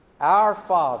Our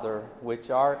Father,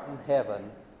 which art in heaven,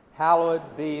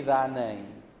 hallowed be thy name.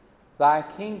 Thy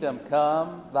kingdom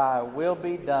come, thy will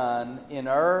be done in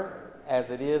earth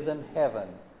as it is in heaven.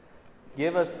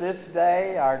 Give us this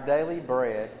day our daily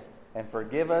bread, and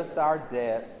forgive us our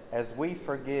debts as we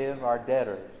forgive our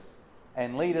debtors.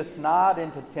 And lead us not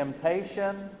into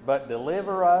temptation, but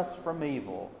deliver us from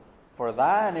evil. For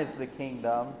thine is the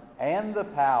kingdom, and the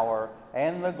power,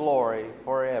 and the glory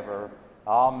forever.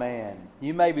 Amen.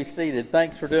 You may be seated.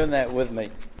 Thanks for doing that with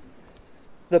me.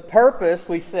 The purpose,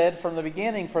 we said from the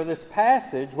beginning for this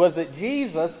passage, was that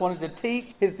Jesus wanted to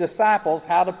teach his disciples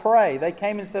how to pray. They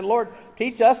came and said, Lord,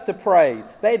 teach us to pray.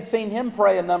 They had seen him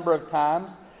pray a number of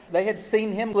times. They had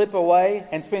seen him slip away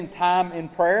and spend time in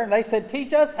prayer. And they said,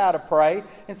 teach us how to pray.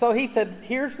 And so he said,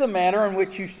 here's the manner in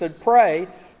which you should pray.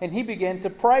 And he began to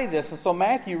pray this. And so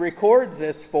Matthew records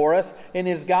this for us in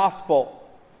his gospel.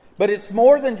 But it's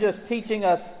more than just teaching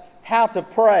us how to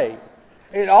pray.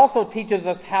 It also teaches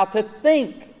us how to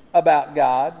think about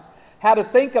God, how to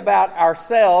think about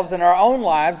ourselves and our own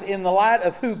lives in the light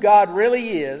of who God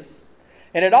really is.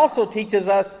 And it also teaches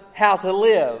us how to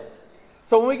live.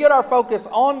 So when we get our focus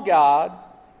on God,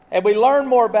 and we learn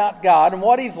more about God and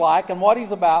what He's like and what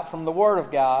He's about from the Word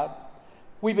of God,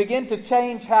 we begin to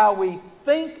change how we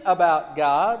think about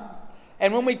God.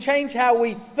 And when we change how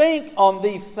we think on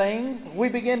these things, we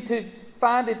begin to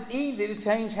find it's easy to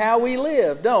change how we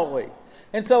live, don't we?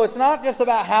 And so it's not just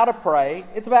about how to pray,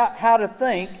 it's about how to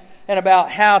think and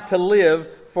about how to live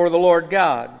for the Lord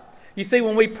God. You see,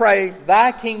 when we pray,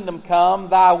 thy kingdom come,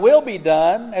 thy will be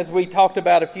done, as we talked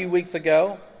about a few weeks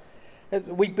ago,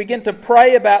 we begin to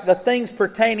pray about the things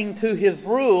pertaining to His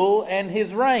rule and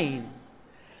His reign.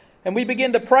 And we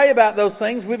begin to pray about those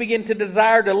things. We begin to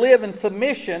desire to live in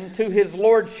submission to His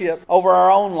lordship over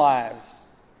our own lives.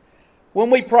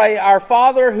 When we pray, our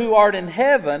Father who art in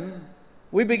heaven,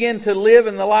 we begin to live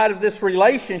in the light of this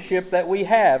relationship that we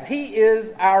have. He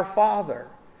is our Father.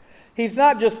 He's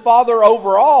not just Father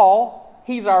overall.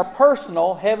 He's our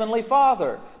personal Heavenly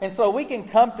Father. And so we can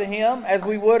come to Him as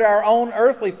we would our own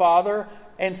earthly Father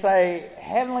and say,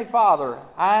 Heavenly Father,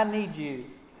 I need you.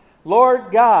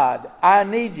 Lord God, I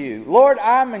need you. Lord,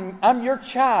 I'm your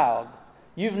child.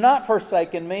 You've not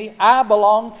forsaken me. I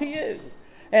belong to you.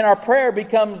 And our prayer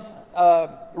becomes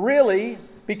really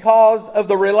because of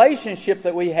the relationship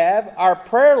that we have. Our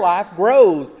prayer life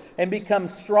grows and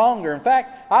becomes stronger. In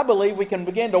fact, I believe we can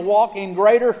begin to walk in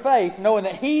greater faith knowing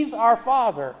that He's our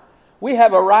Father. We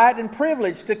have a right and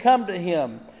privilege to come to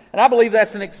Him. And I believe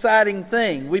that's an exciting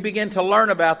thing. We begin to learn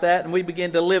about that and we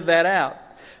begin to live that out.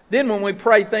 Then when we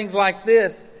pray things like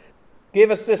this, give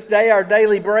us this day our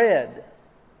daily bread.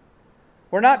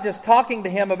 We're not just talking to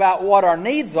Him about what our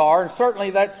needs are, and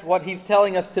certainly that's what He's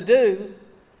telling us to do.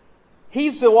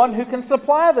 He's the one who can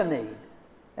supply the need.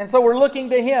 And so we're looking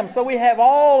to Him. So we have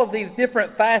all of these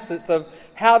different facets of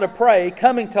how to pray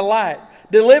coming to light.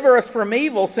 Deliver us from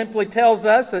evil simply tells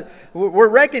us that we're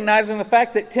recognizing the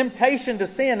fact that temptation to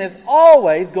sin is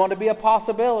always going to be a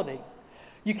possibility.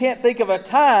 You can't think of a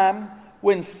time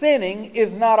when sinning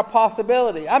is not a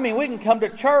possibility. I mean, we can come to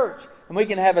church and we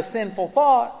can have a sinful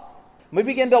thought. We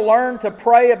begin to learn to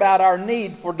pray about our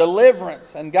need for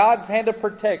deliverance and God's hand of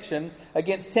protection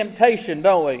against temptation,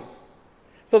 don't we?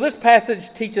 So this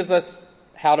passage teaches us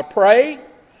how to pray,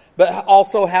 but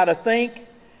also how to think,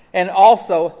 and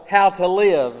also how to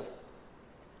live.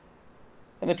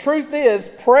 And the truth is,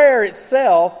 prayer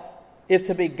itself is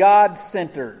to be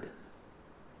God-centered.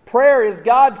 Prayer is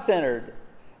God-centered.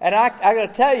 And I got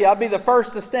to tell you, I'll be the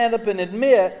first to stand up and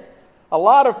admit, a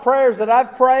lot of prayers that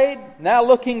I've prayed, now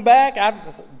looking back,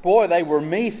 they were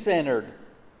me-centered.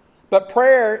 But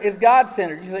prayer is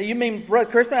God-centered. You say, you mean, Brother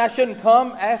Crispin, I shouldn't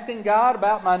come asking God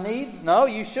about my needs? No,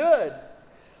 you should.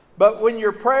 But when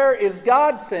your prayer is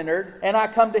God-centered, and I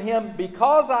come to Him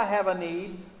because I have a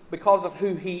need, because of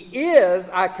who He is,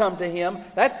 I come to Him,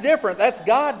 that's different. That's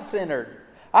God-centered.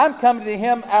 I'm coming to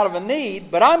Him out of a need,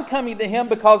 but I'm coming to Him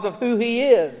because of who He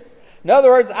is. In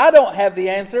other words, I don't have the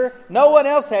answer. No one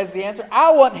else has the answer.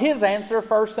 I want His answer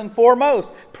first and foremost.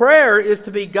 Prayer is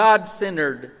to be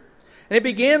God-centered. And it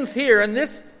begins here in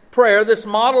this prayer, this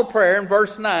model prayer in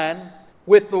verse 9,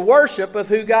 with the worship of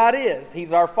who God is.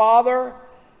 He's our Father.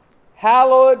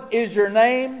 Hallowed is your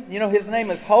name. You know, His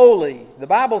name is holy. The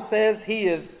Bible says He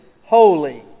is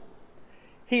holy.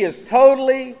 He is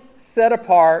totally set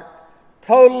apart,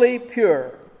 totally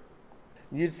pure.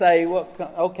 You'd say, well,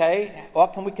 okay,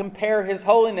 what can we compare His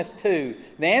holiness to?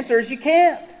 The answer is you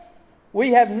can't.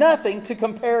 We have nothing to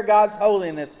compare God's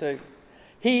holiness to.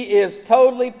 He is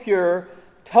totally pure,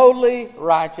 totally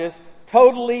righteous,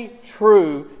 totally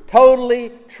true,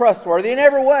 totally trustworthy. In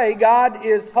every way, God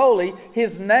is holy.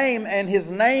 His name and His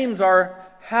names are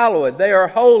hallowed. They are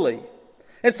holy.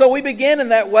 And so we begin in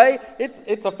that way.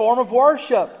 It's a form of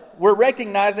worship. We're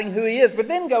recognizing who He is. But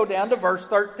then go down to verse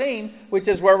 13, which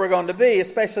is where we're going to be,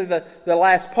 especially the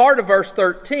last part of verse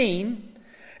 13.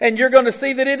 And you're going to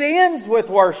see that it ends with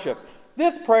worship.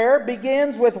 This prayer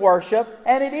begins with worship,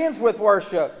 and it ends with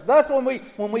worship. Thus,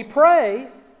 when we pray,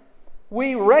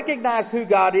 we recognize who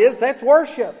God is. That's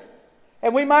worship.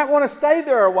 And we might want to stay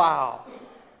there a while.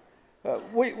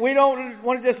 We don't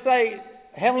want to just say,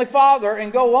 Heavenly Father,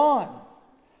 and go on.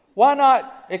 Why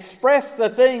not express the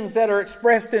things that are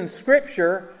expressed in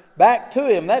Scripture back to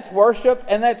Him? That's worship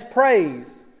and that's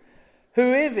praise.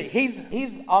 Who is He?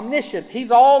 He's omniscient.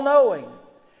 He's all-knowing.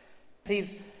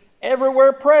 He's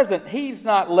everywhere present. He's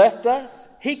not left us.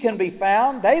 He can be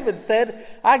found. David said,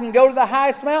 I can go to the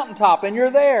highest mountaintop and you're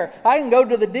there. I can go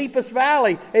to the deepest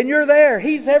valley and you're there.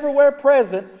 He's everywhere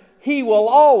present. He will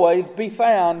always be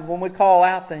found when we call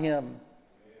out to Him.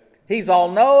 He's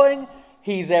all-knowing.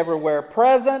 He's everywhere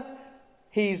present.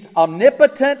 He's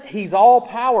omnipotent. He's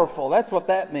all-powerful. That's what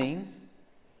that means.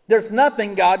 There's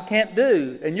nothing God can't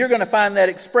do. And you're going to find that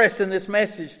expressed in this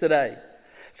message today.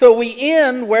 So we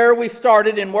end where we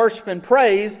started in worship and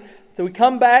praise. So we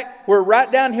come back. We're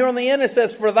right down here on the end. It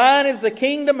says, For thine is the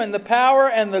kingdom and the power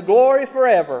and the glory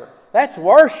forever. That's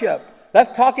worship. That's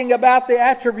talking about the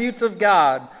attributes of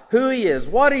God. Who He is.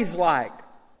 What He's like.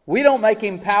 We don't make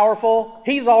Him powerful.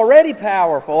 He's already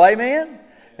powerful. Amen?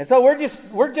 And so we're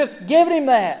just giving Him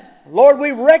that. Lord,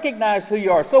 we recognize who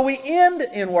You are. So we end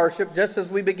in worship just as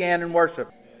we began in worship.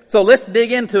 So let's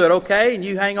dig into it, okay? And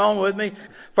you hang on with me.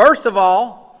 First of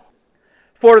all,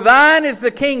 for thine is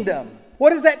the kingdom.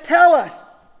 What does that tell us?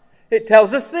 It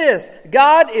tells us this.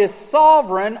 God is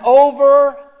sovereign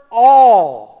over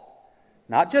all.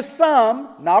 Not just some,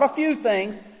 not a few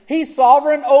things. He's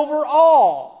sovereign over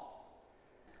all.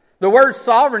 The word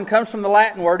sovereign comes from the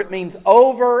Latin word. It means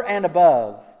over and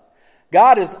above.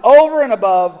 God is over and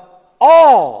above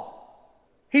all.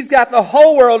 He's got the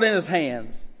whole world in His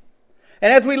hands.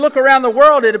 And as we look around the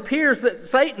world, it appears that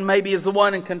Satan maybe is the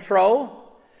one in control.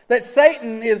 That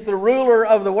Satan is the ruler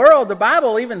of the world. The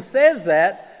Bible even says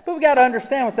that. But we've got to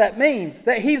understand what that means.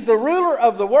 That He's the ruler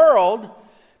of the world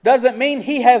doesn't mean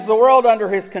He has the world under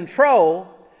His control.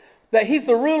 That He's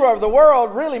the ruler of the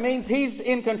world really means He's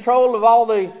in control of all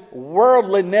the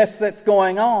worldliness that's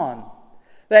going on.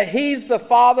 That He's the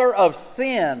father of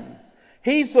sin.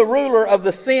 He's the ruler of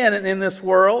the sin in this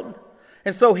world.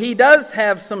 And so He does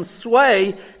have some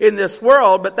sway in this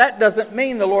world, but that doesn't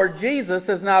mean the Lord Jesus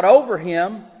is not over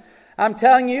him. I'm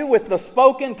telling you, with the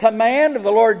spoken command of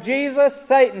the Lord Jesus,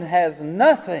 Satan has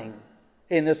nothing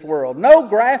in this world. No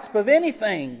grasp of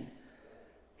anything.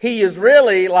 He is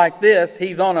really like this.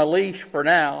 He's on a leash for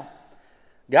now.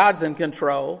 God's in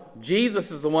control.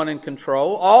 Jesus is the one in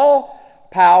control. All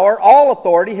power, all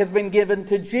authority has been given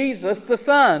to Jesus the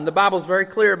Son. The Bible's very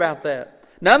clear about that.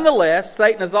 Nonetheless,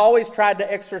 Satan has always tried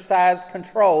to exercise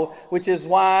control, which is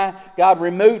why God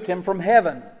removed him from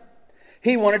heaven.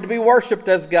 He wanted to be worshipped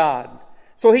as God.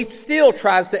 So he still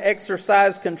tries to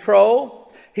exercise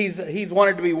control. He's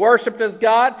wanted to be worshipped as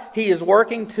God. He is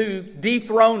working to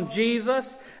dethrone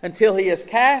Jesus until He is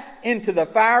cast into the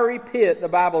fiery pit, the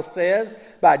Bible says,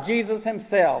 by Jesus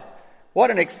Himself. What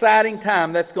an exciting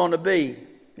time that's going to be.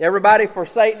 Everybody for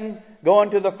Satan going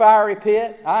to the fiery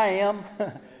pit? I am.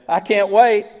 I can't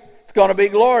wait. It's going to be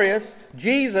glorious.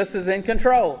 Jesus is in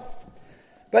control.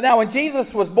 But now when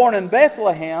Jesus was born in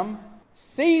Bethlehem,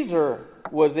 Caesar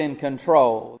was in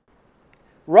control.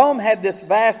 Rome had this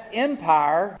vast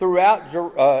empire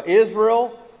throughout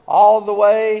Israel, all the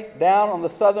way down on the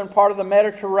southern part of the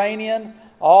Mediterranean,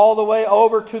 all the way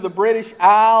over to the British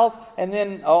Isles, and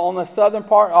then on the southern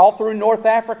part, all through North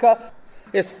Africa.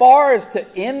 As far as to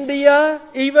India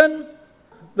even,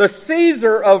 the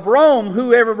Caesar of Rome,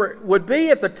 whoever would be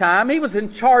at the time, he was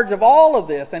in charge of all of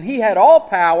this. And he had all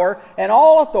power and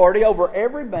all authority over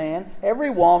every man, every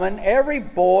woman, every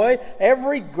boy,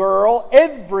 every girl,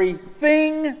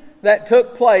 everything that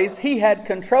took place. He had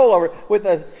control over it. With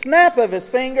a snap of his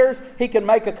fingers, he could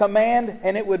make a command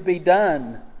and it would be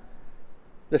done.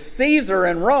 The Caesar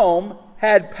in Rome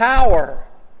had power.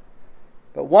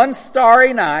 But one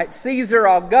starry night, Caesar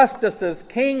Augustus's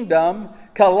kingdom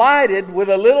collided with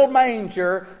a little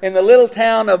manger in the little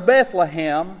town of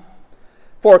Bethlehem,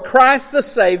 for Christ the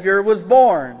Savior was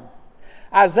born.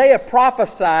 Isaiah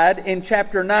prophesied in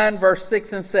chapter 9, verse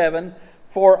 6 and 7,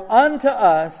 For unto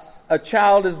us a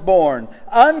child is born,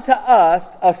 unto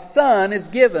us a son is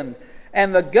given,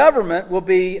 and the government will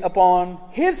be upon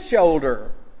His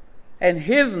shoulder. and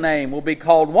His name will be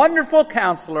called Wonderful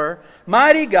Counselor,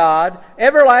 Mighty God,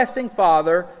 Everlasting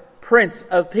Father, Prince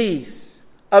of Peace.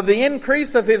 Of the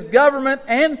increase of His government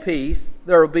and peace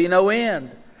there will be no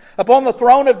end. Upon the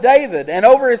throne of David and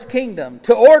over His kingdom,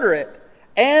 to order it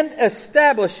and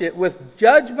establish it with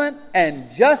judgment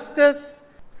and justice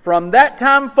from that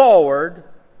time forward,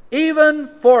 even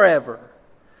forever.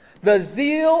 The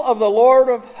zeal of the Lord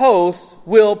of hosts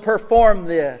will perform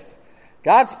this.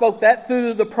 God spoke that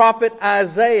through the prophet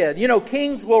Isaiah. You know,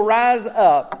 kings will rise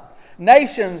up.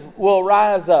 Nations will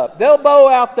rise up. They'll bow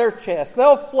out their chests.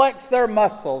 They'll flex their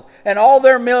muscles and all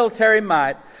their military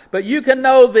might. But you can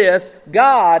know this,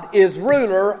 God is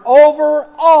ruler over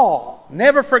all.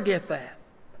 Never forget that.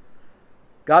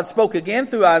 God spoke again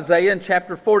through Isaiah in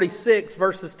chapter 46,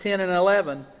 verses 10 and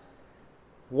 11.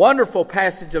 Wonderful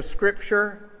passage of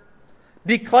Scripture,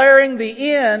 declaring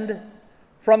the end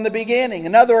from the beginning.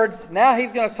 In other words, now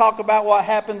He's going to talk about what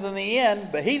happens in the end,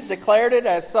 but He's declared it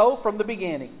as so from the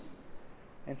beginning.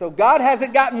 And so God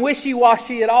hasn't gotten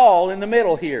wishy-washy at all in the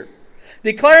middle here.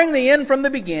 Declaring the end from the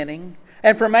beginning,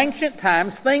 and from ancient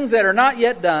times things that are not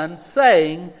yet done,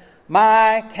 saying,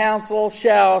 My counsel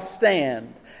shall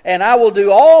stand, and I will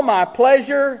do all my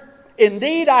pleasure.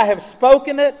 Indeed, I have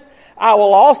spoken it. I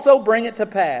will also bring it to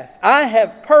pass. I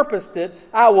have purposed it.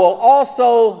 I will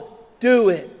also do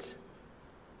it.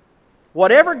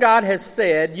 Whatever God has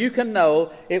said, you can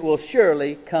know it will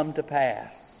surely come to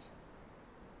pass.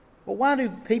 Well, why do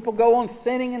people go on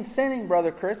sinning and sinning,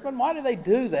 Brother Crispin? Why do they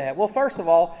do that? Well, first of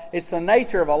all, it's the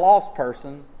nature of a lost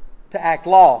person to act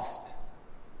lost.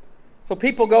 So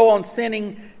people go on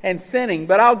sinning and sinning.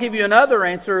 But I'll give you another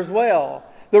answer as well.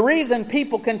 The reason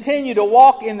people continue to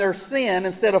walk in their sin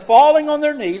instead of falling on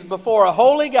their knees before a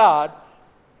holy God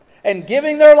and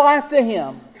giving their life to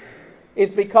Him is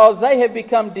because they have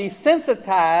become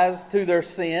desensitized to their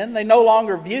sin. They no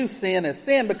longer view sin as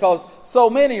sin because so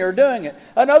many are doing it.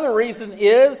 Another reason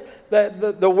is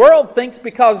that the world thinks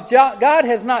because God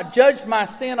has not judged my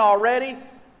sin already,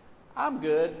 I'm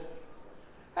good.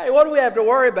 Hey, what do we have to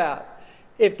worry about?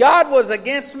 If God was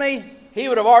against me, He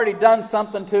would have already done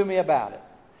something to me about it.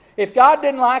 If God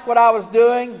didn't like what I was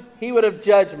doing, He would have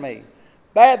judged me.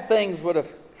 Bad things would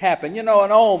have happened. You know,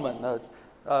 an omen.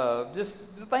 Just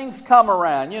things come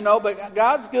around, but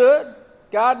God's good.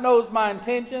 God knows my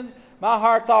intentions. My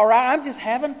heart's all right. I'm just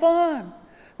having fun.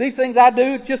 These things I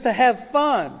do just to have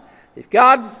fun. If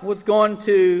God was going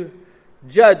to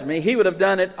judge me, He would have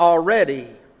done it already.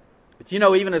 But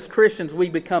even as Christians, we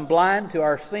become blind to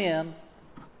our sin.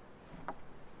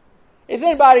 Is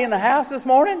anybody in the house this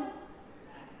morning?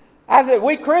 I said,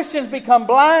 we Christians become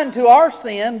blind to our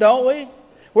sin, don't we?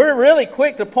 We're really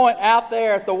quick to point out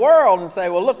there at the world and say,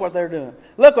 well, look what they're doing.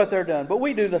 Look what they're doing. But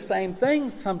we do the same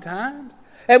things sometimes.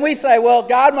 And we say, well,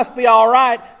 God must be all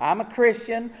right. I'm a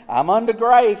Christian. I'm under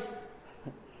grace.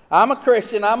 I'm a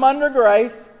Christian. I'm under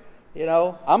grace.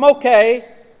 I'm okay.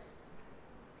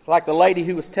 It's like the lady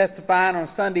who was testifying on a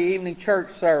Sunday evening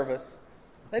church service.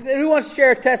 They said, who wants to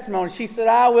share a testimony? She said,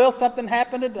 I will. Something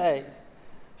happened today.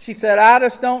 She said, I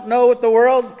just don't know what the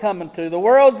world's coming to. The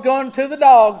world's going to the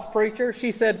dogs, preacher.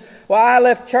 She said, well, I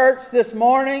left church this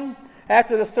morning.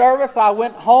 After the service, I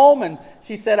went home, and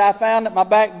she said, I found that my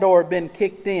back door had been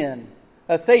kicked in.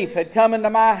 A thief had come into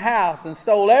my house and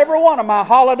stole every one of my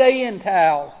Holiday Inn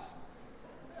towels.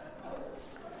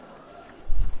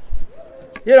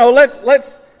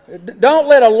 Don't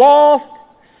let a lost,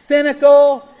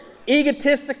 cynical,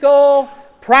 egotistical,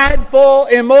 prideful,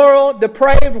 immoral,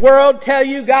 depraved world tell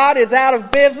you God is out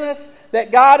of business,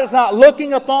 that God is not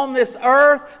looking upon this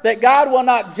earth, that God will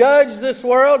not judge this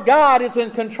world. God is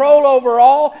in control over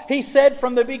all. He said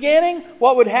from the beginning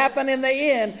what would happen in the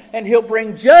end, and He'll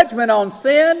bring judgment on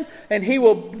sin, and He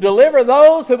will deliver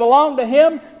those who belong to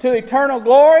Him to eternal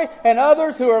glory, and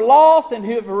others who are lost and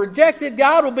who have rejected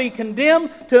God will be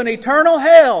condemned to an eternal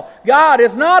hell. God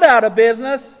is not out of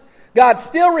business. God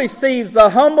still receives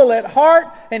the humble at heart,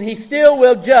 and He still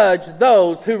will judge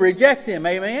those who reject Him.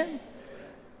 Amen?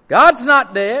 God's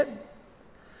not dead.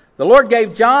 The Lord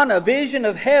gave John a vision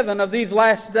of heaven of these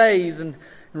last days. In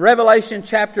Revelation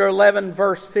chapter 11,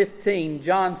 verse 15,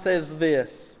 John says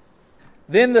this,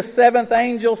 Then the seventh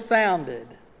angel sounded.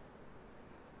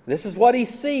 This is what he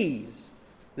sees.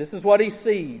 This is what he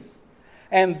sees.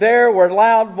 And there were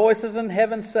loud voices in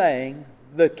heaven saying,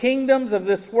 The kingdoms of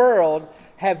this world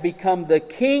have become the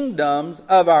kingdoms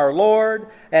of our Lord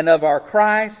and of our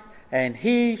Christ, and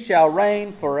He shall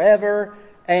reign forever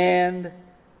and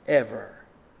ever.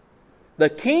 The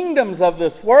kingdoms of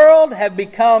this world have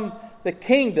become the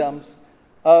kingdoms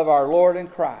of our Lord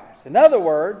and Christ. In other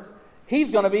words, He's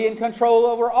going to be in control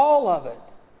over all of it.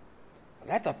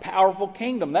 That's a powerful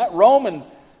kingdom. That Roman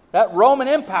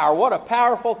Empire, what a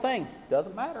powerful thing.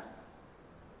 Doesn't matter.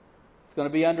 It's going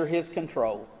to be under his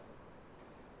control.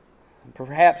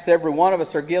 Perhaps every one of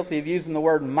us are guilty of using the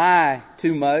word my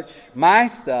too much. My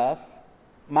stuff,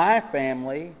 my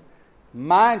family,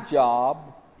 my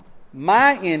job,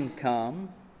 my income,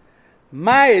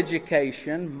 my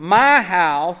education, my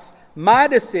house, my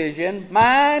decision,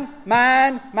 mine.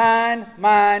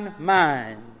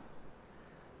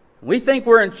 We think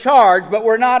we're in charge, but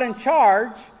we're not in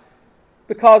charge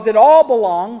because it all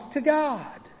belongs to God.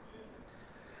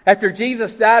 After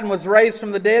Jesus died and was raised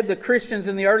from the dead, the Christians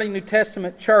in the early New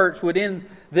Testament church would end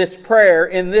this prayer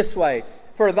in this way: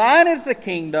 For thine is the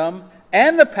kingdom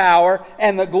and the power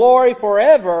and the glory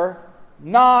forever,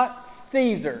 not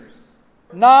Caesar's.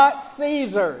 Not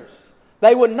Caesar's.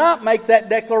 They would not make that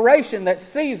declaration that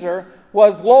Caesar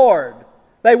was Lord.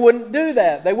 They wouldn't do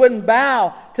that. They wouldn't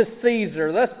bow to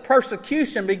Caesar. Thus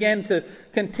persecution began to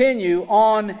continue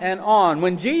on and on.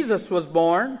 When Jesus was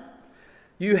born,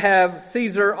 you have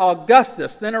Caesar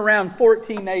Augustus. Then around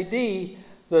 14 A.D.,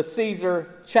 the Caesar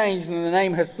changed, and the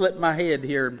name has slipped my head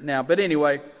here now. But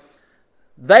anyway,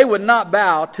 they would not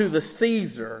bow to the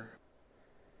Caesar.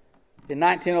 In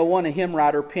 1901, a hymn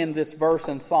writer penned this verse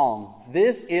and song: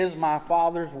 This is my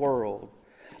Father's world.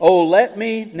 Oh, let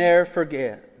me ne'er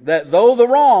forget that though the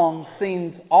wrong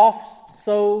seems oft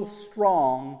so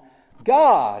strong,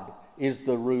 God is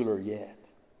the ruler yet.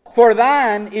 For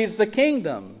thine is the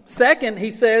kingdom. Second,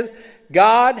 he says,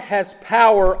 God has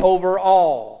power over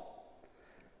all.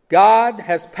 God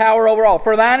has power over all.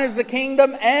 For thine is the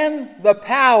kingdom and the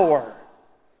power.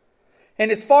 And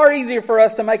it's far easier for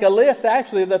us to make a list,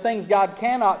 actually, of the things God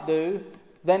cannot do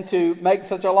than to make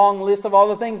such a long list of all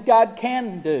the things God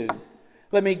can do.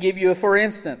 Let me give you a for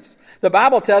instance. The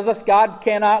Bible tells us God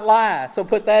cannot lie. So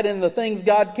put that in the things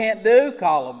God can't do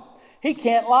column. He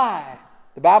can't lie.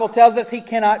 The Bible tells us He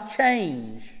cannot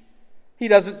change. He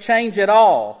doesn't change at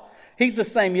all. He's the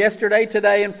same yesterday,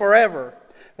 today, and forever.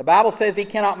 The Bible says He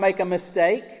cannot make a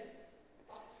mistake.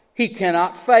 He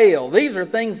cannot fail. These are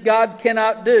things God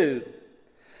cannot do.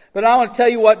 But I want to tell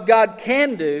you what God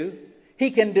can do. He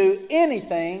can do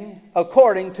anything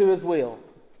according to His will.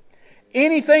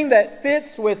 Anything that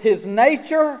fits with His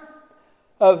nature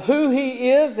of who He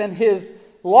is and His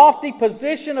lofty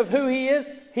position of who He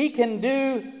is, He can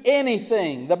do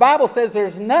anything. The Bible says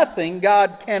there's nothing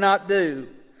God cannot do.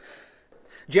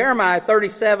 Jeremiah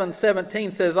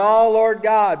 37:17 says, Oh, Lord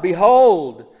God,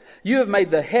 behold, you have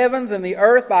made the heavens and the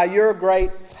earth by your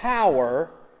great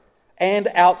power and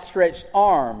outstretched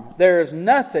arm. There is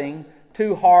nothing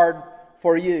too hard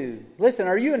for you. Listen,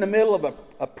 are you in the middle of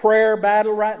a prayer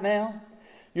battle right now?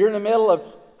 You're in the middle of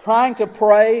trying to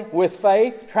pray with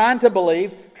faith, trying to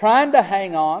believe, trying to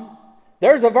hang on.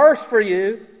 There's a verse for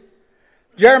you.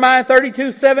 Jeremiah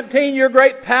 32:17, your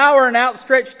great power and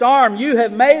outstretched arm. You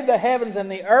have made the heavens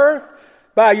and the earth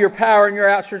by your power and your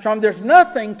outstretched arm. There's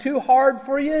nothing too hard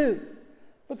for you.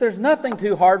 But there's nothing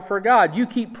too hard for God. You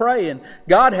keep praying.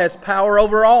 God has power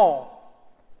over all.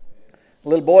 A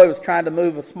little boy was trying to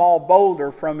move a small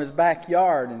boulder from his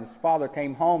backyard, and his father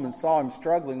came home and saw him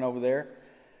struggling over there.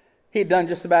 He'd done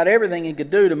just about everything he could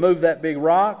do to move that big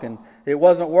rock, and it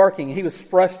wasn't working. He was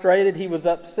frustrated. He was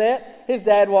upset. His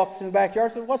dad walks in the backyard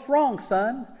and said, What's wrong,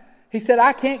 son? He said,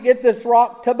 I can't get this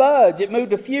rock to budge. It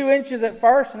moved a few inches at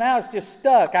first, and now it's just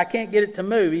stuck. I can't get it to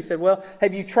move. He said, Well,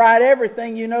 have you tried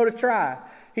everything you know to try?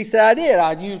 He said, I did.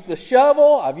 I used the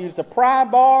shovel. I've used a pry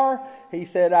bar. He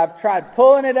said, I've tried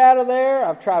pulling it out of there.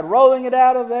 I've tried rolling it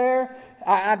out of there.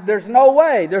 There's no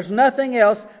way. There's nothing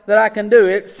else that I can do.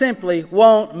 It simply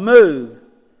won't move.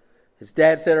 His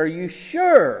dad said, Are you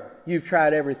sure you've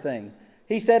tried everything?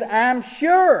 He said, I'm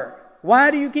sure.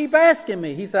 Why do you keep asking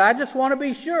me? He said, I just want to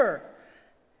be sure.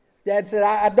 Dad said,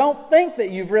 I don't think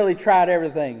that you've really tried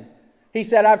everything. He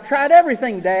said, I've tried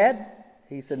everything, Dad.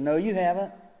 He said, No, you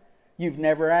haven't. You've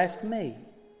never asked me.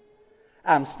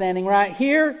 I'm standing right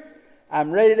here.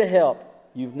 I'm ready to help.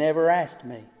 You've never asked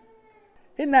me.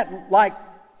 Isn't that like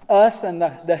us and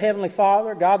the Heavenly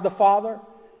Father, God the Father?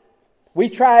 We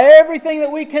try everything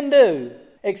that we can do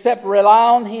except rely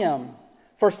on Him.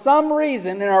 For some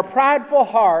reason, in our prideful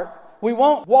heart, we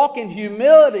won't walk in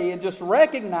humility and just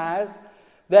recognize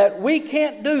that we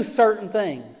can't do certain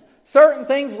things. Certain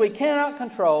things we cannot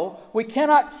control. We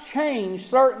cannot change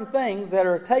certain things that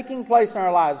are taking place in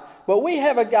our lives. But we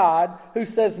have a God who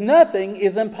says nothing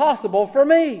is impossible for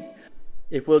me,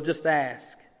 if we'll just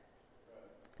ask.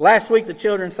 Last week the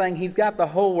children sang, He's got the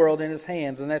whole world in His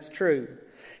hands, and that's true.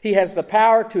 He has the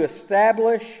power to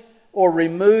establish or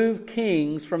remove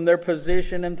kings from their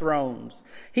position and thrones.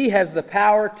 He has the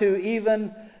power to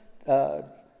even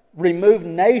remove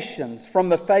nations from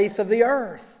the face of the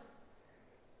earth.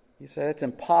 You say it's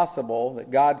impossible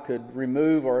that God could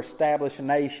remove or establish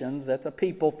nations. That's a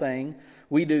people thing.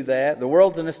 We do that. The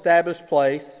world's an established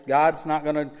place. God's not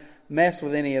going to mess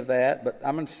with any of that. But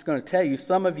I'm just going to tell you,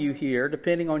 some of you here,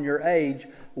 depending on your age,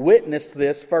 witnessed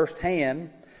this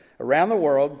firsthand around the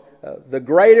world. The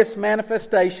greatest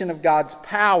manifestation of God's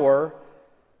power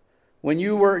when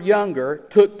you were younger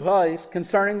took place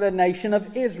concerning the nation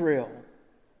of Israel.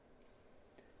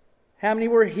 How many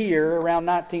were here around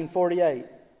 1948?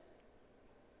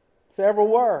 Several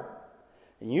were.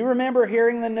 And you remember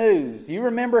hearing the news. You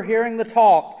remember hearing the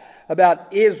talk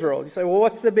about Israel. You say, well,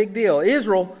 what's the big deal?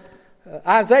 Israel,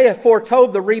 Isaiah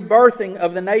foretold the rebirthing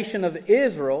of the nation of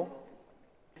Israel.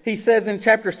 He says in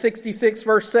chapter 66,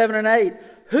 verse 7 and 8,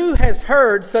 who has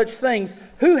heard such things?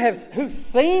 Who's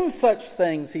seen such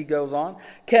things, he goes on.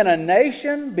 Can a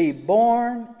nation be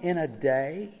born in a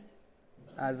day?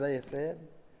 Isaiah said.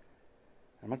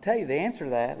 I'm going to tell you the answer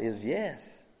to that is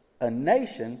yes. A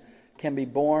nation can be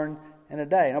born in a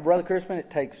day. Now, Brother Crispin,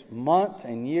 it takes months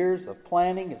and years of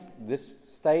planning. It's this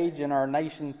stage in our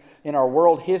nation, in our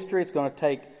world history, it's going to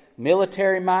take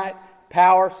military might,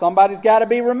 power. Somebody's got to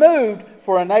be removed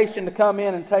for a nation to come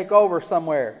in and take over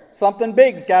somewhere. Something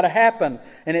big's got to happen.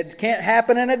 And it can't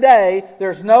happen in a day.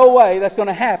 There's no way that's going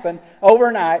to happen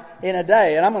overnight in a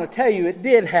day. And I'm going to tell you, it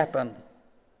did happen.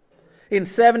 In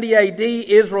 70 AD,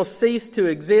 Israel ceased to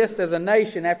exist as a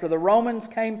nation after the Romans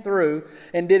came through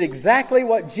and did exactly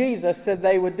what Jesus said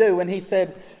they would do. And he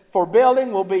said, for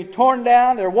building will be torn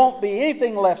down. There won't be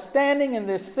anything left standing in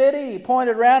this city. He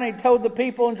pointed around and he told the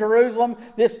people in Jerusalem,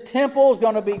 this temple is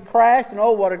going to be crashed. And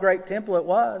oh, what a great temple it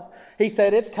was. He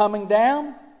said, it's coming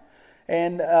down.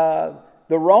 And the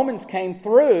Romans came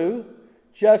through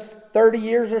just 30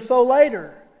 years or so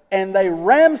later. And they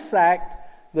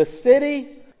ransacked the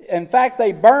city. In fact,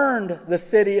 they burned the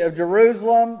city of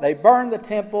Jerusalem. They burned the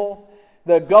temple.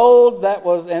 The gold that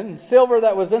was and silver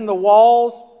that was in the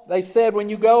walls. They said when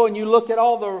you go and you look at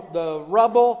all the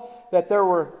rubble, that there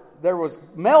was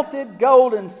melted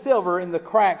gold and silver in the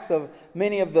cracks of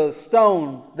many of the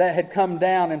stone that had come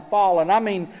down and fallen. I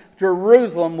mean,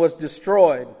 Jerusalem was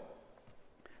destroyed.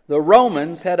 The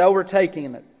Romans had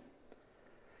overtaken it.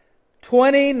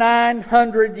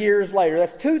 2,900 years later,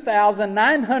 that's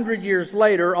 2,900 years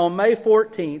later, on May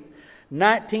 14th,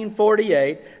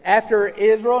 1948, after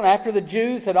Israel and after the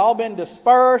Jews had all been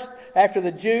dispersed, after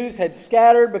the Jews had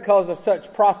scattered because of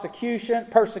such persecution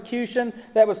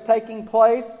that was taking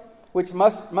place, which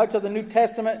much of the New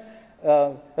Testament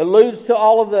alludes to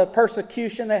all of the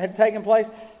persecution that had taken place.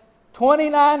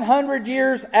 2,900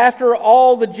 years after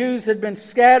all the Jews had been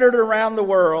scattered around the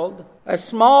world, a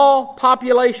small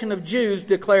population of Jews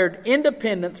declared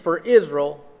independence for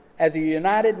Israel as a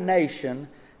united nation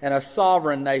and a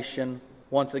sovereign nation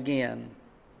once again.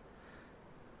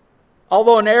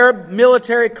 Although an Arab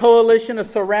military coalition of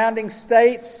surrounding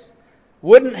states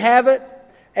wouldn't have it,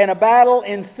 and a battle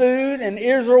ensued, and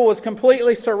Israel was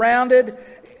completely surrounded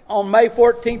on May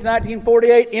 14,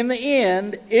 1948, in the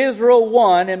end, Israel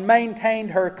won and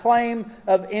maintained her claim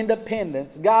of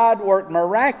independence. God worked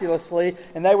miraculously,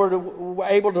 and they were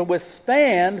able to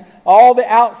withstand all the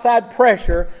outside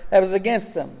pressure that was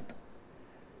against them.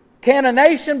 Can a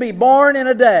nation be born in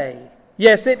a day?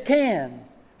 Yes, it can.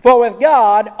 For with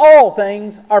God, all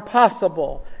things are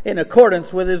possible. In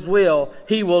accordance with His will,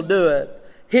 He will do it.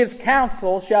 His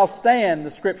counsel shall stand,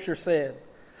 the Scripture said.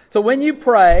 So when you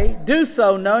pray, do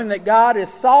so knowing that God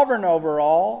is sovereign over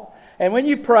all. And when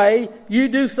you pray, you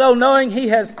do so knowing He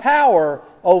has power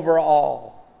over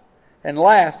all. And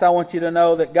last, I want you to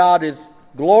know that God is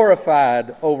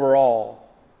glorified over all.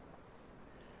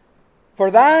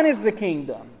 For thine is the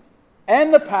kingdom,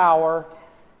 and the power,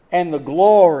 and the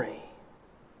glory.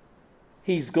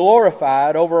 He's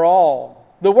glorified over all.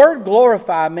 The word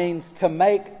glorify means to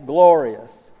make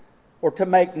glorious, or to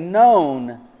make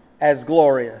known as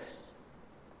glorious.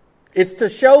 It's to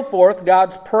show forth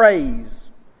God's praise.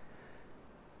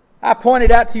 I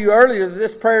pointed out to you earlier that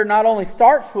this prayer not only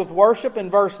starts with worship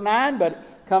in verse 9, but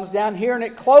comes down here and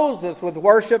it closes with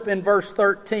worship in verse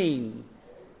 13.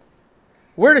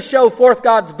 We're to show forth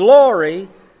God's glory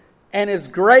and His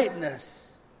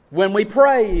greatness when we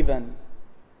pray even.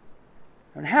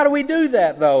 And how do we do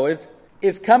that, though?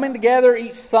 Is coming together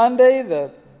each Sunday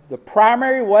the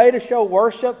primary way to show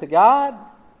worship to God?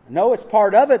 No, it's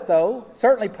part of it, though.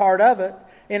 Certainly part of it.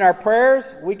 In our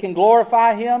prayers, we can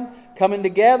glorify Him. Coming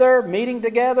together, meeting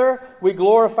together, we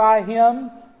glorify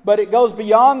Him. But it goes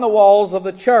beyond the walls of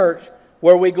the church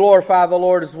where we glorify the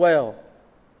Lord as well.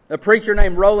 A preacher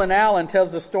named Roland Allen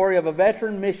tells the story of a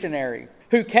veteran missionary.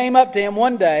 who came up to him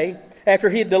one day after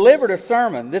he had delivered a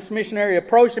sermon. This missionary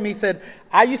approached him. He said,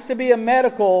 "I used to be a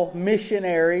medical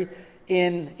missionary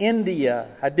in India.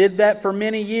 I did that for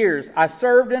many years. I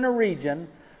served in a region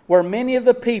where many of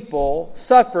the people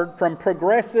suffered from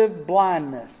progressive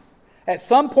blindness. At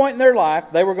some point in their life,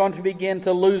 they were going to begin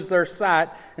to lose their sight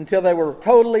until they were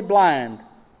totally blind.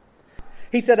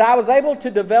 He said, I was able to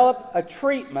develop a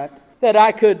treatment that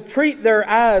I could treat their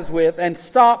eyes with and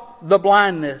stop the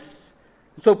blindness.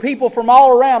 So people from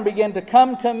all around began to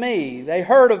come to me. They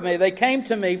heard of me. They came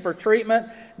to me for treatment.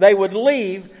 They would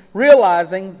leave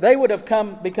realizing they would have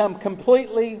become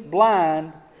completely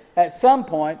blind at some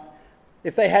point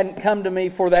if they hadn't come to me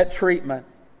for that treatment."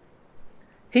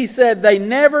 He said they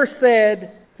never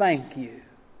said thank you.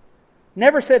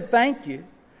 Never said thank you.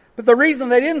 But the reason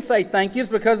they didn't say thank you is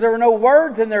because there were no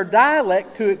words in their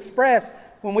dialect to express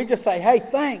when we just say, "Hey,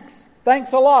 thanks.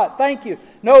 Thanks a lot. Thank you."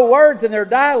 No words in their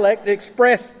dialect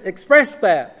express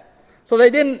that. So they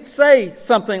didn't say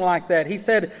something like that. He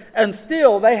said, and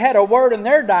still they had a word in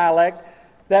their dialect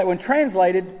that when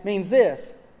translated means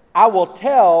this: "I will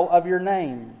tell of your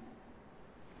name."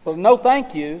 So no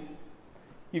thank you.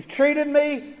 You've treated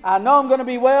me. I know I'm going to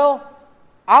be well.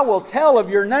 I will tell of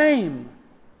your name.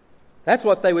 That's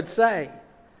what they would say.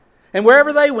 And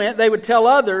wherever they went, they would tell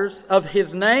others of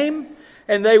his name,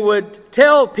 and they would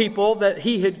tell people that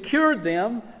he had cured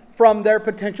them from their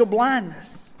potential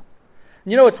blindness.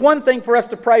 You know, it's one thing for us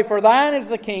to pray, "For thine is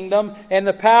the kingdom and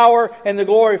the power and the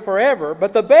glory forever."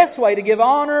 But the best way to give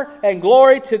honor and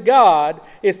glory to God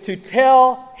is to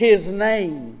tell his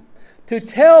name, to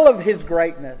tell of his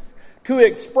greatness, to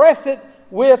express it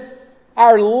with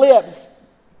our lips.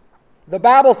 The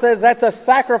Bible says that's a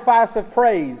sacrifice of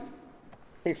praise.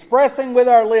 Expressing with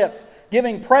our lips,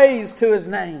 giving praise to his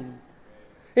name.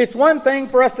 It's one thing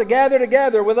for us to gather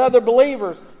together with other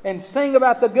believers and sing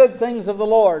about the good things of the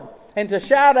Lord, and to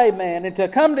shout amen, and to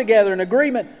come together in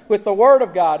agreement with the Word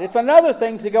of God. It's another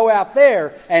thing to go out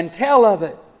there and tell of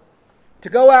it. To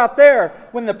go out there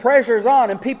when the pressure's on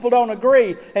and people don't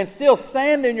agree, and still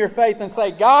stand in your faith and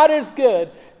say, "God is good.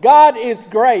 God is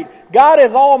great. God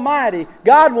is almighty.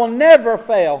 God will never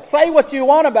fail. Say what you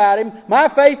want about him. My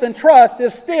faith and trust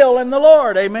is still in the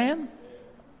Lord." Amen?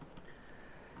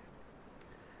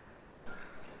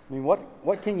 I mean,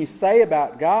 what can you say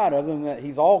about God other than that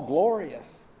he's all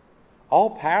glorious,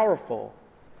 all powerful,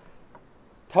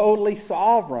 totally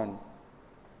sovereign?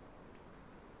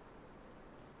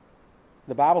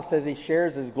 The Bible says he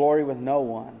shares his glory with no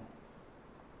one.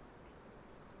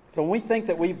 So when we think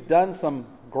that we've done some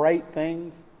great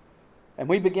things, and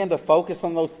we begin to focus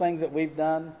on those things that we've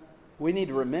done, we need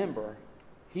to remember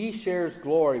he shares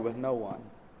glory with no one.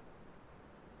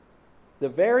 The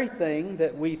very thing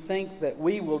that we think that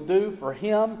we will do for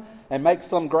him and make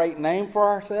some great name for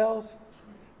ourselves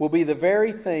will be the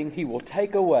very thing he will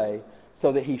take away,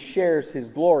 so that he shares his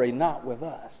glory not with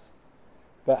us,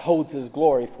 but holds his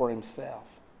glory for himself.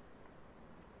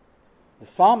 The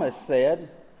psalmist said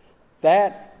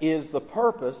that is the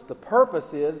purpose. The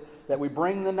purpose is that we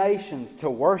bring the nations to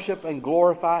worship and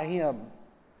glorify him,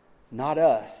 not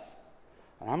us.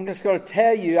 And I'm just going to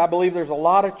tell you, I believe there's a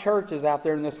lot of churches out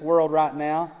there in this world right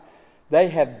now. They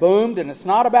have boomed, and it's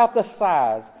not about the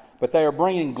size, but they are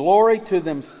bringing glory to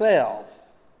themselves.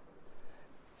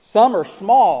 Some are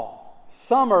small,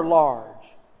 some are large.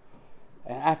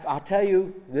 And I tell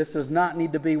you, this does not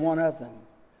need to be one of them.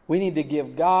 We need to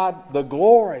give God the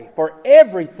glory for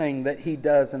everything that he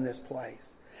does in this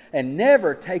place, and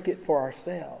never take it for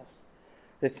ourselves.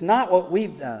 It's not what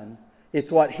we've done,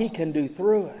 it's what he can do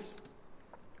through us.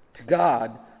 To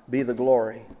God be the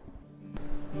glory.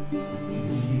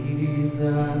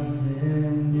 Jesus,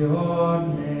 in your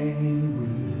name we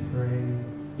pray.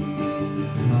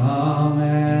 Come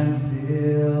and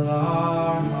fill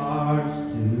our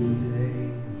hearts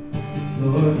today.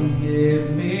 Lord,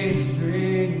 give me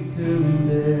strength to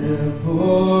live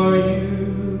for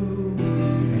you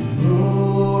and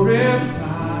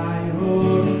glorify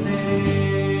your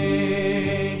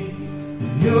name.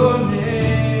 Your name.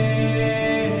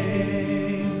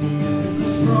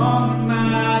 Strong and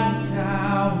mighty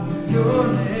tower, your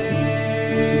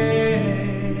name.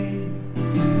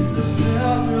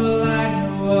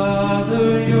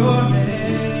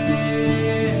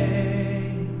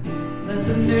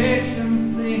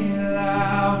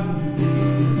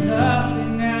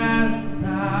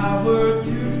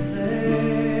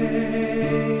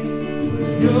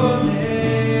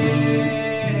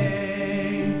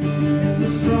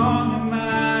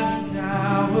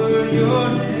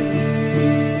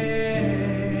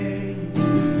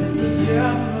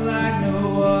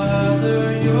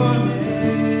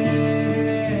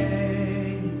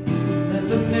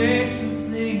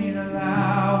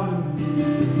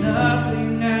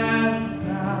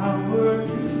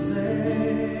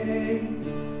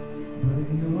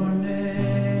 your